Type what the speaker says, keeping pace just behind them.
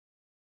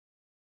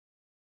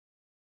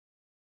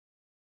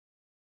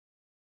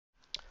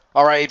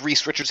All right,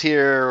 Reese Richards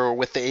here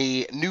with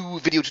a new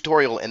video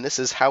tutorial, and this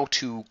is how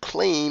to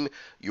claim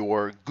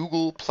your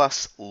Google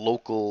Plus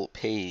local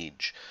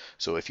page.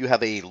 So if you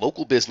have a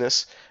local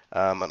business,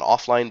 an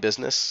offline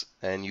business,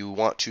 and you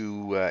want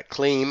to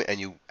claim, and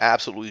you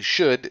absolutely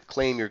should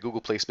claim your Google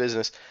Place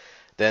business,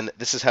 then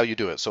this is how you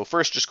do it. So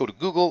first, just go to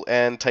Google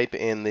and type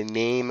in the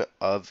name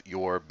of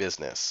your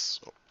business.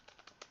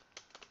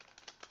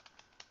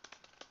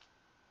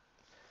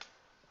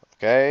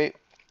 Okay,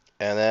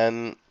 and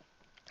then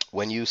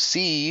when you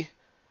see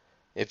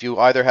if you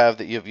either have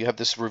you have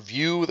this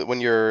review that when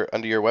you're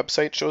under your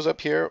website shows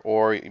up here,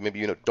 or maybe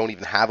you don't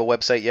even have a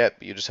website yet,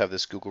 but you just have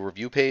this Google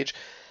review page.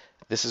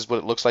 This is what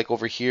it looks like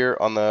over here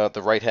on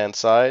the right hand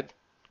side.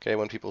 Okay,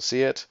 when people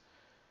see it,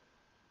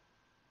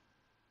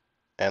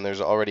 and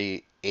there's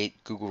already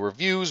 8 Google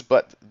reviews,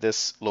 but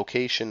this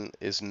location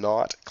is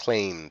not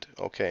claimed.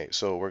 Okay,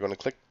 so we're going to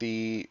click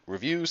the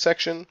review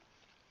section,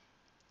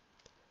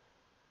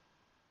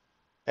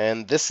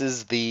 and this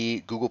is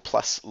the Google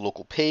Plus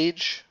local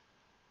page.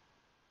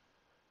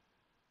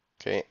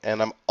 Okay, and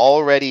I'm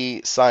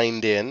already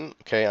signed in.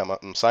 Okay,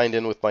 I'm signed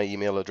in with my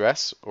email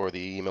address, or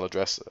the email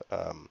address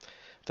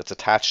that's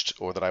attached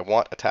or that I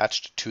want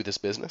attached to this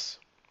business.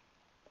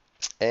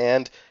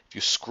 And if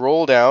you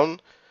scroll down,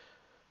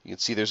 you can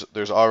see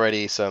there's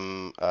already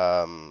some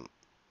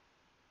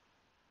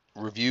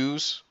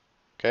reviews.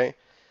 Okay,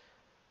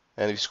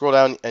 and if you scroll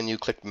down and you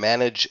click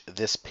Manage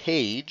this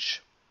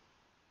page,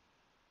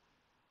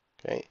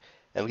 okay, and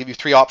it'll give you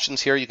 3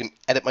 options here. You can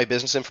edit my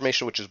business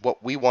information, which is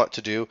what we want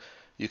to do.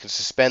 You can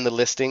suspend the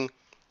listing,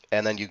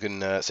 and then you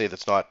can say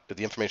that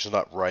the information is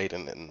not right,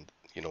 and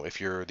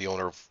if you're the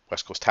owner of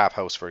West Coast Tap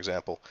House, for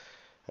example.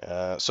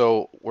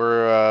 So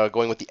we're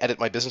going with the edit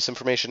my business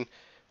information.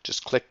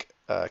 Just click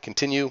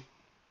continue.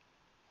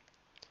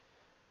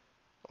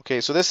 Okay,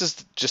 so this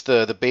is just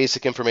the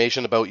basic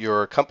information about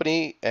your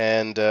company,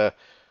 and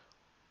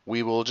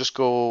we will just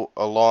go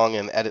along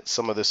and edit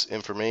some of this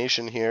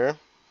information here.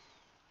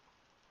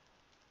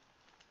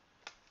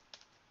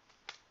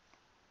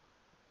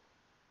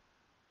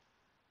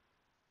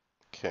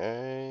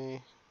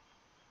 Okay.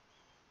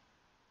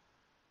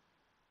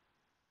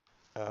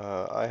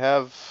 I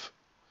have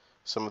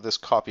some of this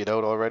copied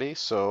out already,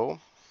 so I'm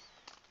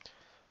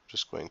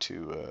just going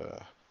to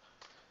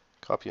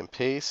copy and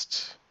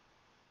paste.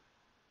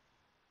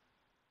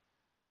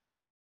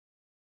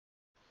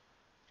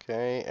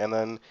 Okay, and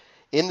then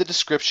in the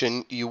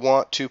description, you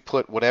want to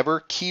put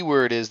whatever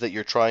keyword is that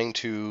you're trying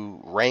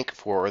to rank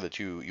for, or that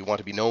you want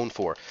to be known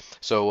for.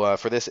 So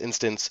for this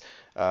instance,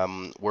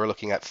 we're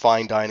looking at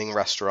fine dining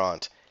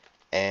restaurant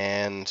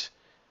and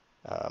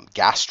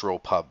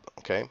gastropub.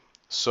 Okay,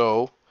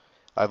 so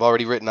I've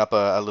already written up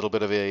a little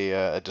bit of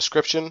a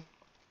description.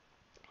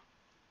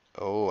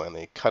 Oh, and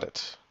they cut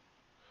it.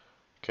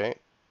 Okay,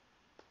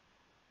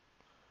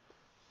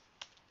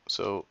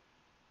 so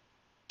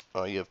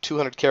you have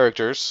 200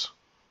 characters.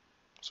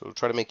 So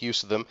try to make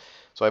use of them.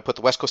 So I put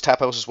the West Coast Tap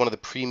House as one of the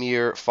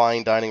premier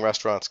fine dining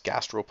restaurants,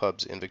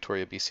 gastropubs in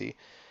Victoria, BC.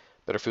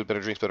 Better food, better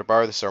drinks, better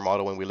bar. This is our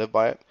motto and we live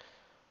by it.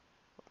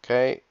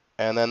 Okay,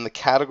 and then the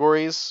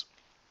categories.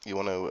 You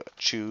want to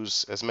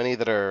choose as many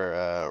that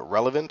are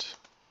relevant.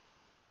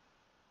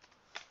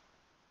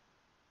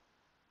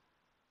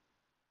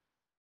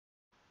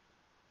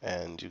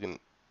 And you can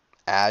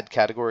add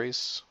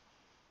categories.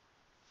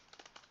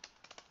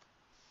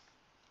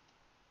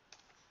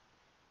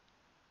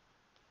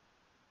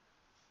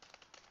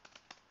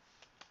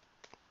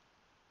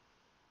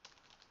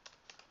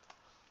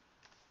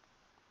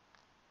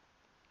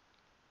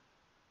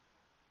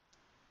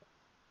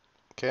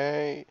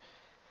 Okay,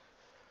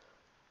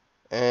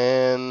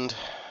 and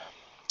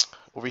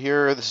over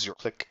here, this is your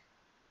click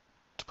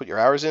to put your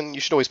hours in. You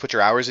should always put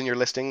your hours in your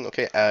listing.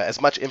 Okay, as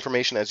much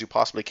information as you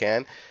possibly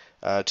can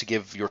to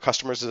give your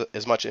customers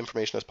as much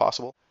information as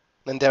possible.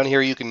 Then down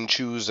here, you can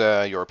choose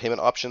your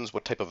payment options,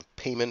 what type of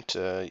payment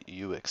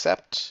you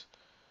accept.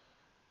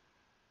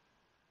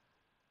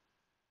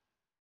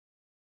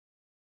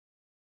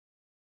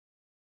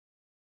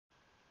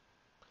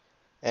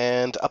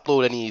 And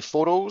upload any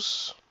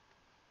photos.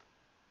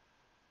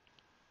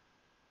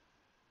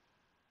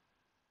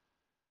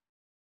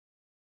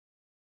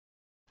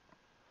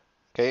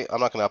 Okay, I'm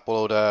not going to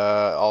upload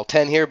all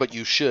 10 here, but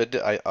you should.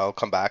 I'll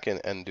come back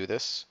and do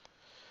this.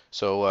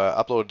 So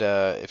upload,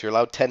 if you're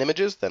allowed 10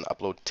 images, then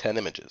upload 10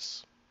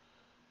 images.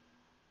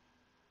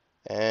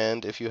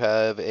 And if you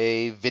have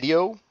a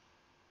video,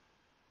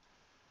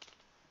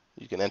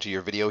 you can enter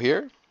your video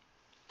here.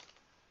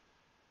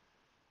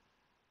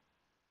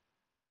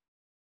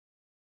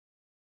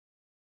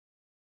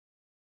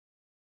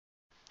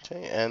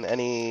 Okay, and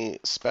any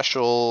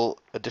special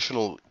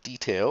additional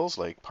details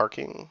like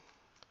parking.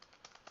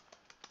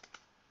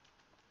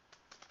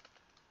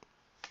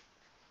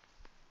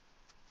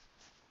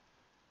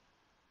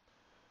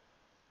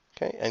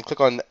 Okay, and click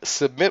on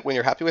submit when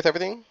you're happy with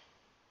everything.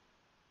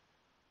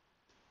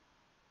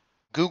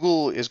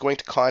 Google is going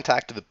to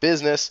contact the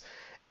business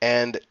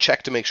and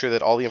check to make sure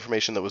that all the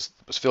information that was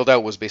filled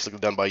out was basically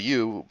done by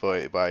you,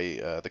 by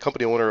the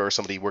company owner or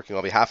somebody working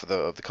on behalf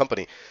of the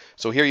company.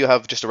 So here you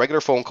have just a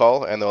regular phone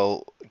call, and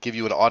they'll give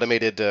you an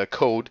automated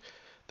code.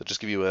 They'll just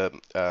give you a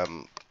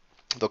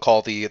they'll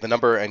call the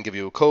number and give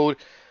you a code.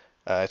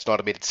 It's an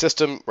automated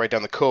system. Write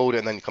down the code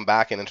and then you come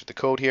back and enter the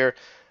code here.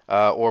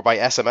 Or by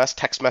SMS,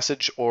 text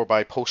message, or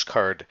by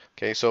postcard.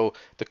 Okay, so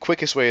the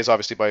quickest way is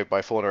obviously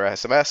by phone or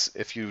SMS.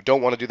 If you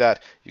don't want to do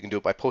that, you can do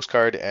it by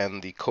postcard,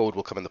 and the code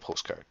will come in the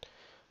postcard.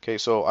 Okay,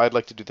 so I'd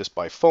like to do this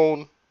by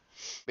phone.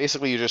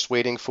 Basically, you're just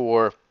waiting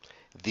for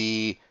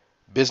the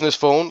business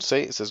phone.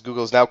 Say it says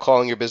Google is now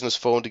calling your business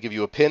phone to give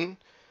you a PIN.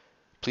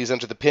 Please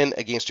enter the PIN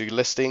against your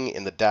listing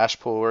in the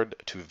dashboard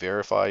to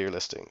verify your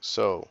listing.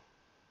 So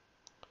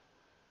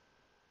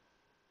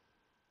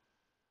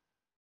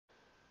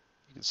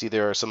you can see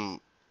there are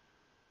some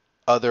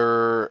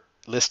other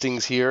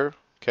listings here.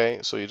 Okay,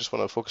 so you just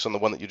want to focus on the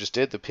one that you just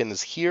did. The PIN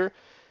is here.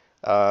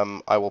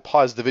 I will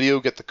pause the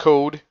video, get the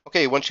code.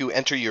 Okay, once you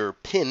enter your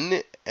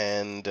PIN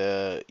and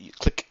you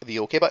click the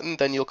OK button,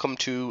 then you'll come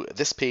to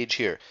this page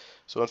here.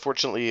 So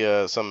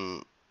unfortunately,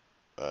 some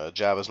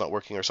Java is not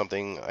working or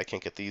something. I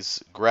can't get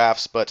these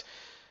graphs, but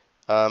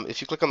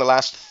if you click on the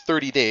last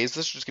 30 days,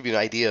 this will just give you an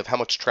idea of how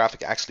much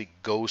traffic actually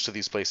goes to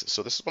these places.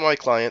 So this is one of my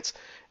clients,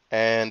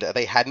 and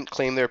they hadn't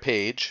claimed their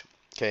page,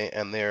 okay,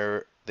 and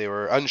they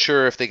were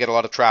unsure if they get a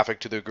lot of traffic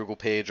to their Google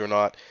page or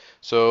not.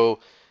 So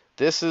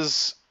this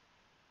is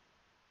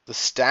the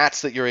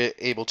stats that you're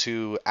able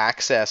to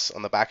access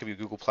on the back of your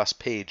Google Plus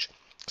page.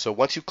 So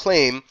once you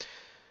claim,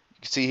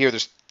 you can see here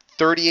there's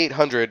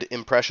 3,800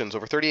 impressions,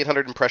 over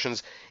 3,800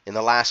 impressions in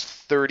the last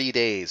 30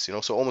 days. You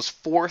know, so almost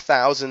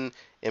 4,000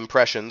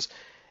 impressions,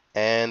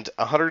 and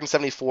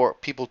 174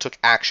 people took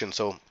action.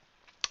 So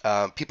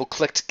people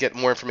clicked to get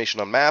more information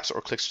on maps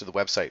or clicks to the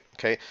website.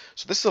 Okay,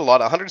 so this is a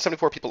lot.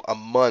 174 people a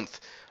month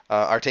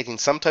are taking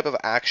some type of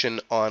action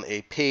on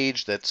a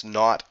page that's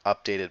not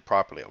updated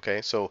properly.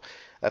 Okay, so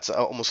that's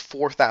almost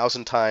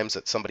 4,000 times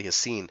that somebody has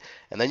seen.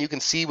 And then you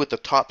can see what the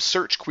top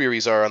search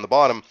queries are on the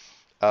bottom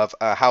of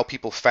how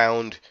people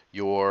found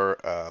your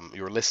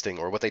listing,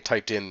 or what they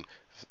typed in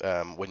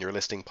when your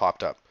listing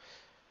popped up.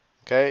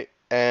 Okay,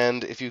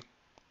 and if you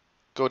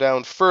go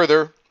down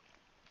further,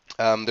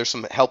 there's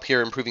some help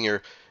here improving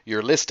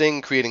your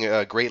listing, creating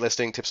a great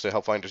listing, tips to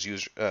help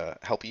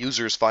help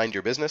users find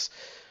your business.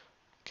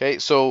 Okay,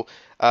 so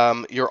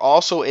you're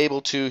also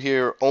able to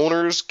here,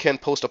 owners can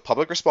post a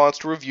public response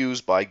to reviews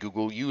by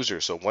Google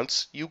users. So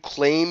once you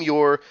claim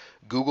your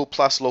Google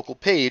Plus local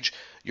page,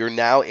 you're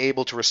now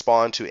able to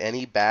respond to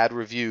any bad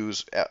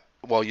reviews.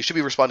 Well, you should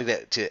be responding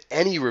to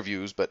any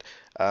reviews, but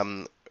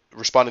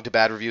responding to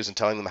bad reviews and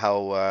telling them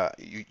how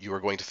you are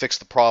going to fix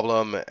the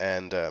problem,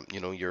 and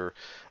you're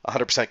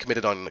 100%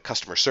 committed on the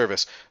customer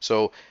service.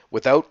 So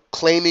without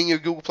claiming your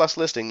Google Plus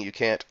listing, you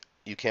can't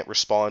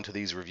respond to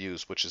these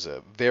reviews, which is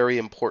a very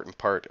important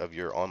part of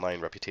your online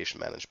reputation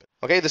management.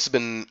 Okay, this has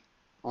been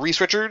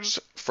Reese Richards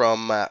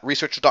from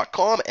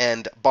researchers.com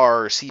and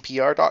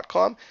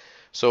barcpr.com.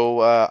 So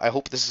I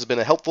hope this has been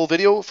a helpful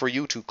video for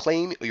you to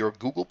claim your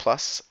Google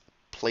Plus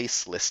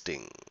place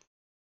listing.